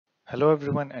Hello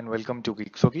everyone and welcome to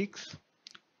GeeksforGeeks.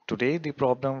 Today the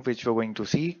problem which we're going to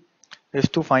see is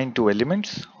to find two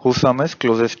elements whose sum is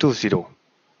closest to 0.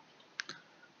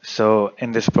 So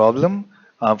in this problem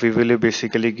we will be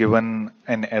basically given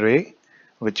an array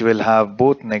which will have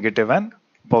both negative and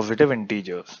positive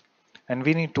integers, and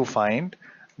we need to find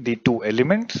the two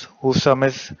elements whose sum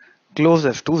is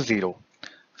closest to 0.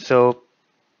 So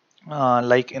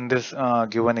like in this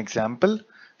given example,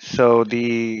 so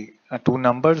the two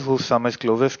numbers whose sum is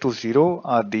closest to 0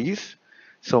 are these.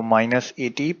 So minus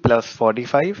 80 plus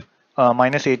 45,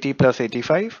 minus 80 plus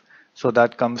 85. So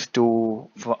that comes to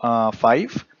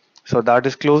 5. So that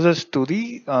is closest to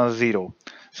the 0.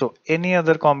 So any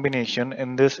other combination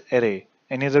in this array,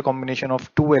 any other combination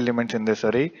of two elements in this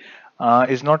array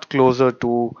is not closer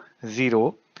to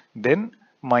 0 than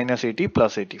minus 80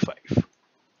 plus 85.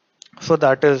 So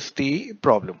that is the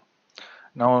problem.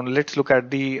 Now let's look at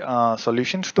the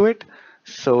solutions to it.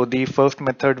 So the first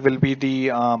method will be the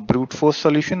brute force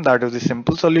solution, that is the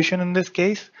simple solution in this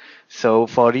case. So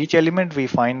for each element we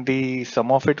find the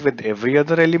sum of it with every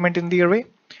other element in the array,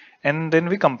 and then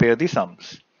we compare the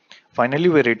sums. Finally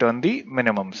we return the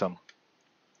minimum sum.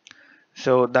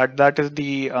 So that is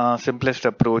the simplest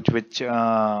approach which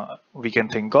we can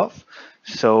think of.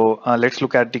 So let's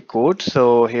look at the code.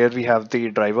 So here we have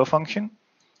the driver function.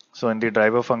 So in the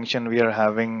driver function, we are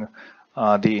having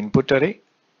the input array.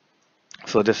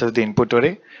 So this is the input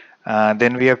array.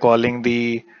 Then we are calling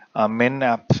the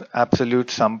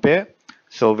absolute sum pair.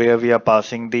 So where we are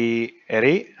passing the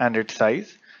array and its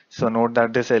size. So note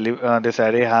that this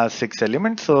array has 6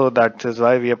 elements. So that is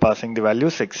why we are passing the value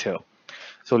 6 here.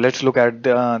 So let's look at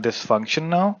this function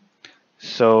now.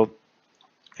 So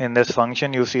in this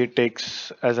function, you see it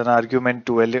takes as an argument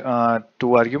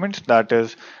two arguments, that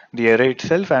is the array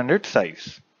itself and its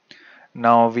size.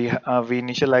 Now we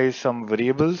initialize some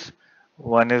variables.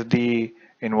 One is the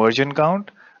inversion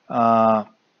count.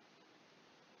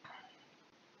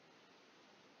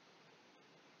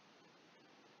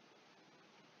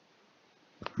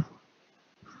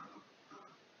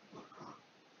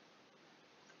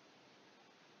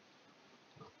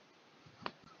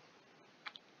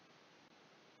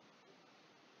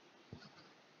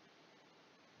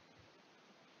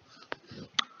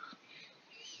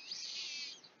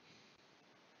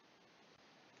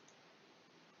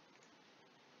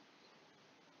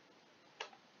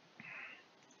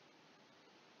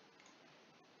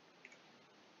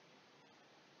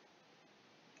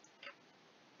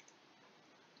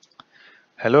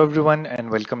 Hello everyone and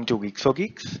welcome to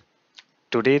GeeksforGeeks.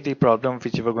 Today the problem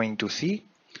which we are going to see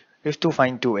is to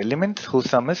find two elements whose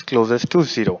sum is closest to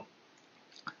 0.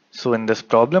 So in this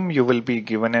problem you will be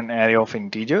given an array of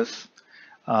integers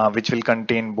which will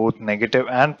contain both negative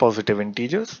and positive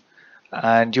integers,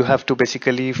 and you have to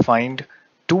basically find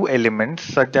two elements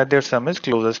such that their sum is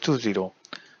closest to 0.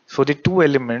 So the two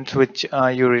elements which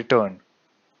you return,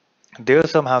 their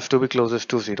sum has to be closest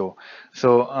to 0.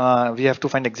 So we have to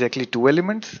find exactly two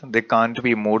elements. They can't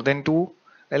be more than two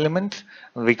elements.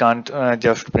 We can't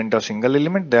just print a single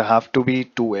element. There have to be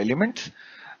two elements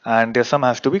and their sum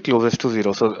has to be closest to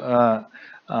 0. So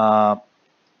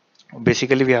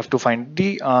basically we have to find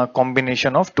the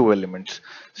combination of two elements.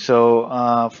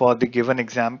 So for the given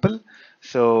example,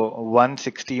 so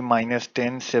 160 minus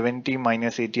 10, 70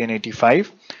 minus 80 and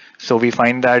 85. So we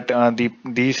find that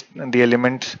the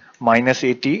elements minus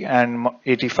 80 and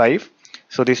 85.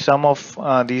 So the sum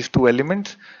of these two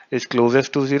elements is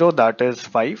closest to 0, that is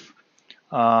 5.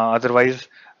 Otherwise,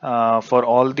 for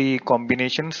all the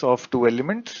combinations of two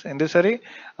elements in this array,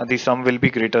 the sum will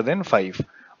be greater than 5,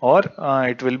 or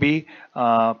it will be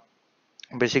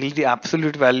basically the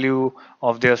absolute value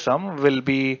of their sum will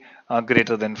be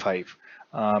greater than 5.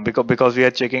 Because we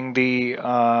are checking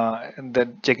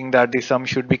checking that the sum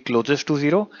should be closest to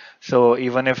 0. So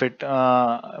even if it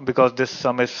because this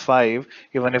sum is 5,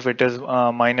 even if it is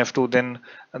minus 2, then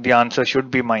the answer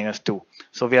should be minus 2.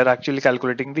 So we are actually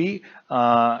calculating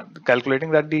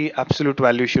calculating that the absolute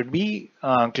value should be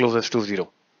closest to 0.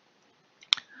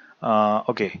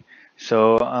 Okay,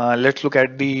 so let's look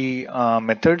at the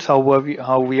methods, how we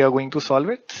are going to solve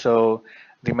it. So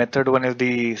the method one is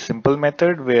the simple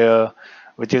method,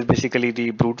 which is basically the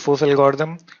brute force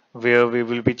algorithm, where we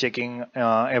will be checking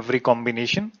every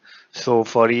combination. So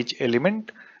for each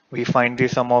element, we find the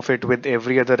sum of it with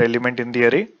every other element in the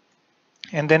array,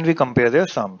 and then we compare their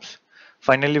sums.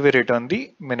 Finally, we return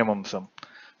the minimum sum.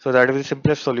 So that is the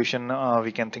simplest solution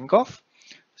we can think of.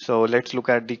 So let's look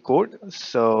at the code.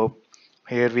 So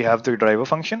here we have the driver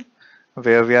function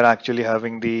where we are actually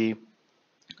having the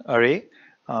array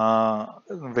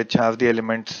which have the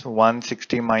elements 1,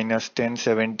 60, minus 10,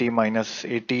 70, minus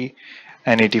 80,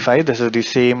 and 85. This is the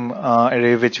same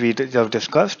array which we just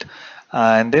discussed.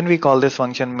 And then we call this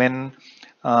function min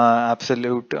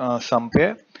absolute sum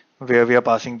pair, where we are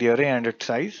passing the array and its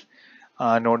size.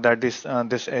 Note that this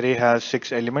array has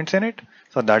 6 elements in it,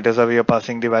 so that is why we are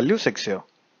passing the value 6 here.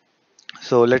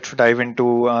 So let's dive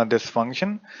into this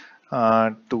function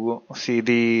to see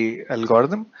the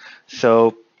algorithm.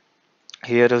 So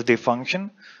here is the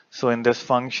function. So in this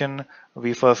function,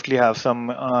 we firstly have some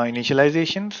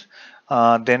initializations.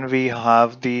 Then we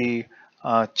have the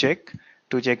check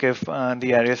to check if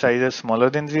the array size is smaller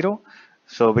than 0.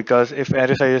 So because if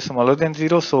array size is smaller than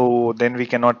 0, so then we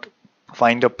cannot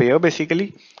find a pair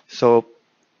basically. So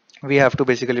we have to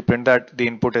basically print that the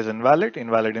input is invalid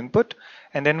input,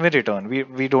 and then we return.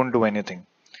 We don't do anything.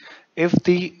 If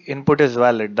the input is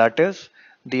valid, that is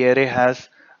the array has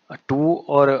two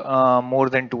or more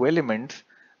than two elements,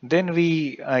 then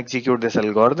we execute this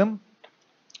algorithm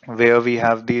where we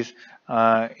have these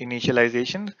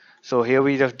initializations. So here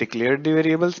we just declared the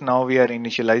variables. Now we are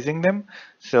initializing them.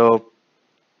 So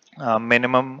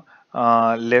minimum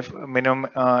left minimum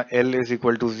L is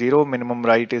equal to 0, minimum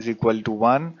right is equal to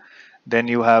 1. Then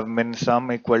you have min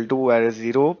sum equal to array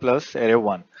 0 plus array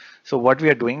 1. So what we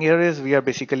are doing here is we are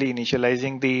basically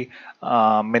initializing the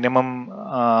minimum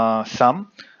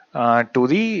sum to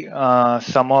the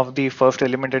sum of the first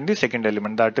element and the second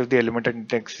element, that is the element at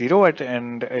index 0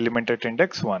 and element at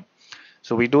index 1.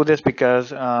 So we do this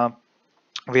because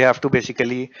we have to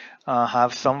basically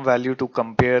have some value to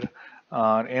compare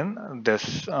in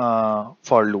this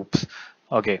for loops.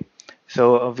 Okay,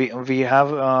 so we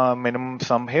have minimum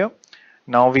sum here.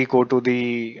 Now we go to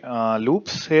the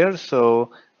loops here.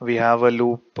 So we have a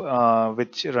loop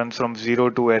which runs from 0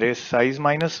 to array size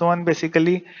minus 1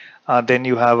 basically. Then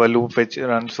you have a loop which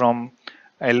runs from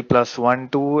L plus 1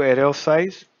 to array of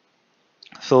size.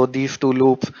 So these two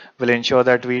loops will ensure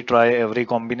that we try every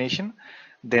combination.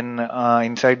 Then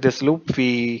inside this loop,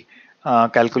 we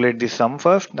calculate the sum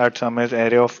first. That sum is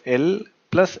array of L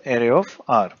plus array of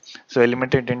R. So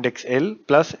element at index L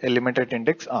plus element at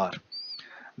index R.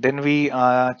 Then we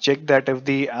check that if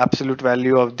the absolute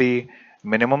value of the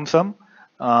minimum sum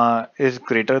is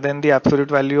greater than the absolute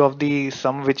value of the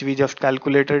sum which we just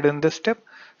calculated in this step.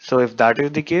 So if that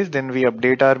is the case, then we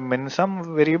update our min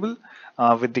sum variable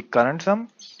with the current sum,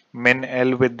 min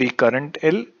L with the current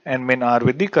L, and min R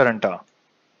with the current R.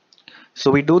 So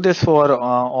we do this for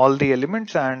all the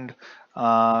elements, and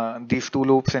these two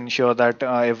loops ensure that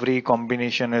every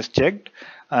combination is checked.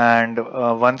 And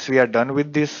once we are done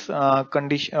with this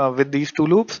condition with these two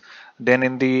loops, then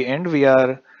in the end we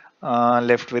are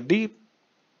left with the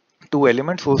two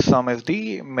elements whose sum is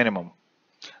the minimum.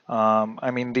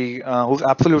 I mean the whose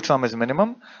absolute sum is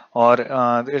minimum, or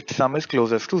its sum is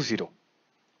closest to 0.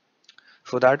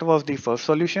 So that was the first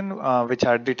solution, which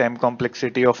had the time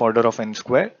complexity of order of n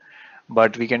square,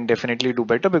 but we can definitely do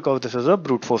better because this is a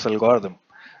brute force algorithm.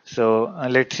 So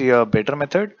let's see a better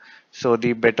method. So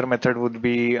the better method would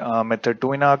be method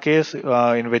 2 in our case,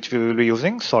 in which we will be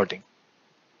using sorting.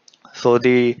 So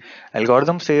the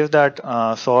algorithm says that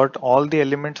sort all the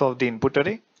elements of the input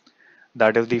array.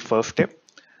 That is the first step.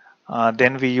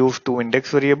 Then we use two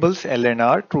index variables L and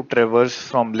R to traverse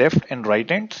from left and right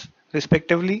ends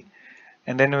respectively.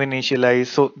 And then we initialize,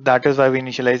 so that is why we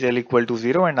initialize L equal to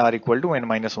 0 and R equal to n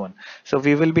minus 1. So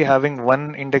we will be having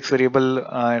one index variable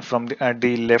at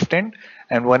the left end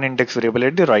and one index variable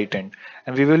at the right end,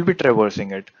 and we will be traversing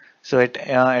it. So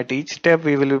at each step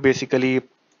we will be basically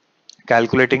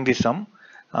calculating the sum,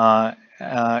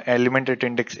 element at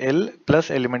index L plus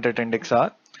element at index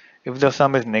R. If the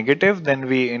sum is negative, then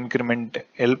we increment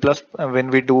L plus,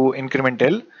 when we do increment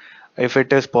L. If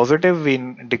it is positive, we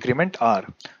decrement R.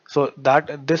 So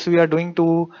that this we are doing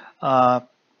to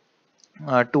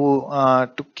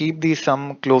keep the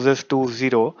sum closest to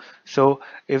 0. So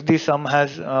if the sum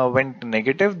has went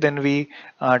negative, then we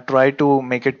try to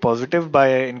make it positive by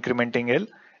incrementing L.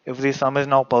 If the sum is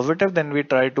now positive, then we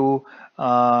try to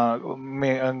try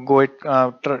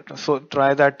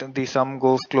that the sum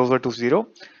goes closer to 0.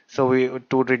 So we,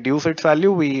 to reduce its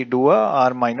value, we do a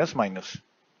R minus minus.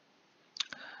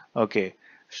 Okay,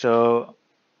 so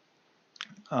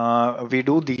we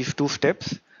do these two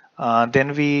steps.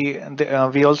 Then we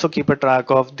also keep a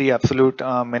track of the absolute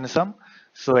min sum.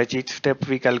 So at each step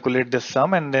we calculate the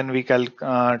sum, and then we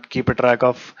keep a track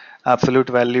of absolute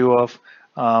value of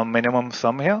minimum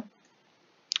sum here.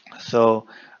 So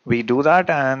we do that,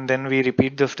 and then we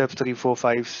repeat the steps 3, 4,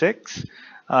 5, 6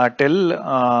 till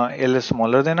L is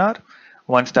smaller than R.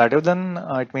 Once that is done,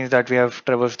 it means that we have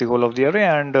traversed the whole of the array,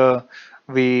 and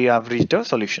we have reached a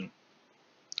solution.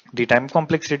 The time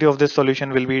complexity of this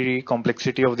solution will be the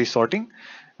complexity of the sorting,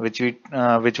 which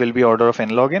will be order of n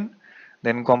log n.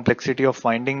 Then complexity of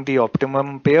finding the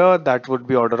optimum pair, that would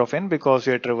be order of n because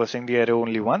we are traversing the array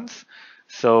only once.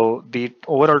 So the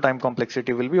overall time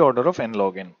complexity will be order of n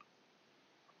log n.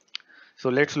 So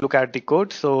let's look at the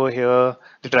code. So here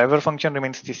the driver function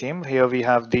remains the same. Here we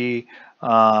have the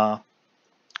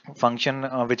function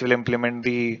which will implement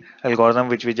the algorithm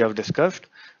which we have discussed.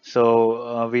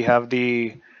 So we have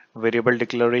the variable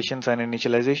declarations and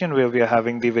initialization where we are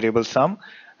having the variable sum,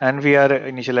 and we are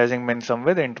initializing min sum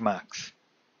with int max.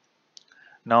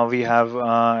 Now we have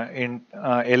int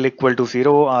l equal to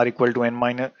 0, r equal to n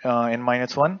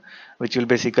minus 1, which will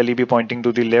basically be pointing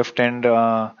to the left and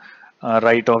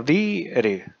right of the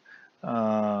array,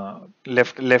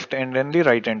 left end and the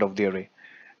right end of the array.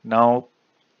 Now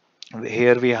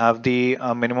here we have the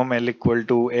minimum L equal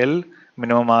to L,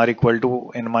 minimum R equal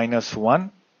to n minus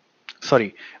 1.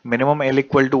 Sorry, minimum L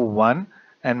equal to 1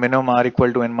 and minimum R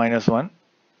equal to n minus 1.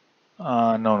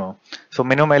 No. So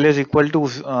minimum L is equal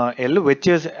to L, which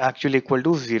is actually equal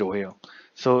to 0 here.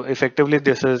 So effectively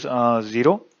this is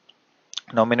 0.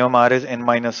 Now minimum R is n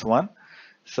minus 1.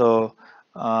 So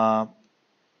then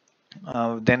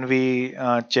we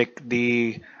check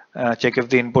if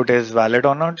the input is valid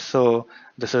or not. So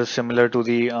this is similar to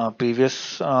the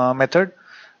previous method.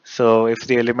 So if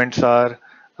the elements are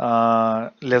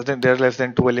less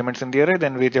than 2 elements in the array,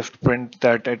 then we just print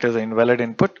that it is an invalid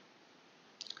input.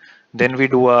 Then we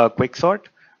do a quick sort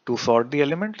to sort the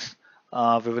elements.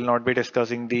 We will not be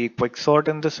discussing the quick sort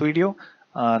in this video.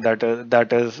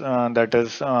 That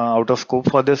is out of scope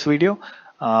for this video.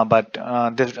 But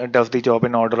this does the job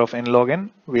in order of n log n.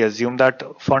 We assume that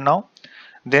for now.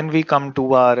 Then we come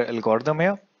to our algorithm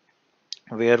here,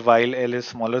 where while L is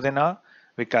smaller than R,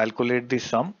 we calculate the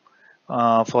sum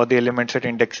for the elements at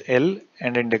index L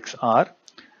and index R.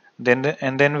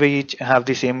 Then we have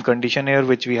the same condition here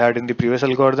which we had in the previous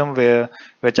algorithm, where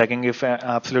we're checking if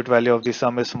absolute value of the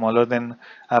sum is smaller than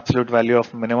absolute value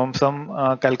of minimum sum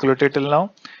calculated till now.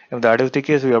 If that is the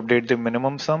case, we update the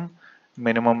minimum sum,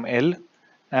 minimum L,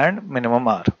 and minimum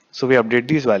R. So we update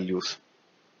these values.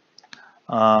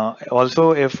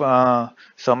 Also, if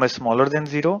sum is smaller than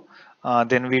 0,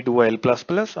 then we do a L++,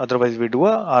 otherwise we do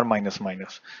a R minus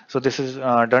minus. So this is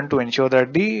done to ensure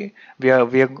that we are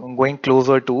going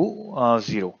closer to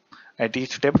 0. At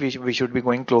each step we should be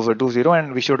going closer to 0,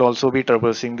 and we should also be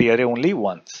traversing the array only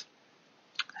once.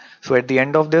 So at the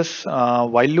end of this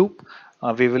while loop,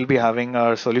 we will be having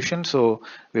our solution. So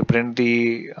we print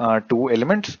the two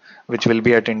elements which will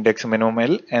be at index minimum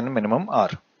L and minimum R.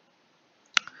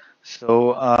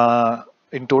 So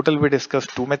in total, we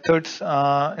discussed two methods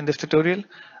in this tutorial.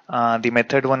 The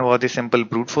method one was the simple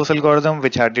brute force algorithm,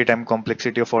 which had the time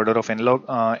complexity of order of n log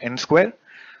n square,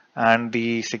 and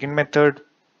the second method,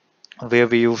 where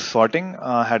we use sorting,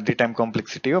 had the time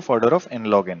complexity of order of n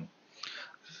log n.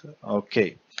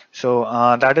 Okay, so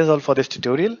that is all for this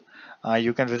tutorial.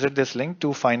 You can visit this link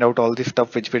to find out all the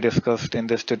stuff which we discussed in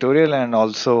this tutorial, and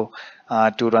also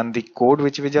to run the code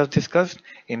which we just discussed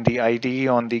in the IDE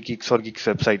on the Geeks for Geeks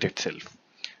website itself.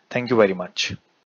 Thank you very much.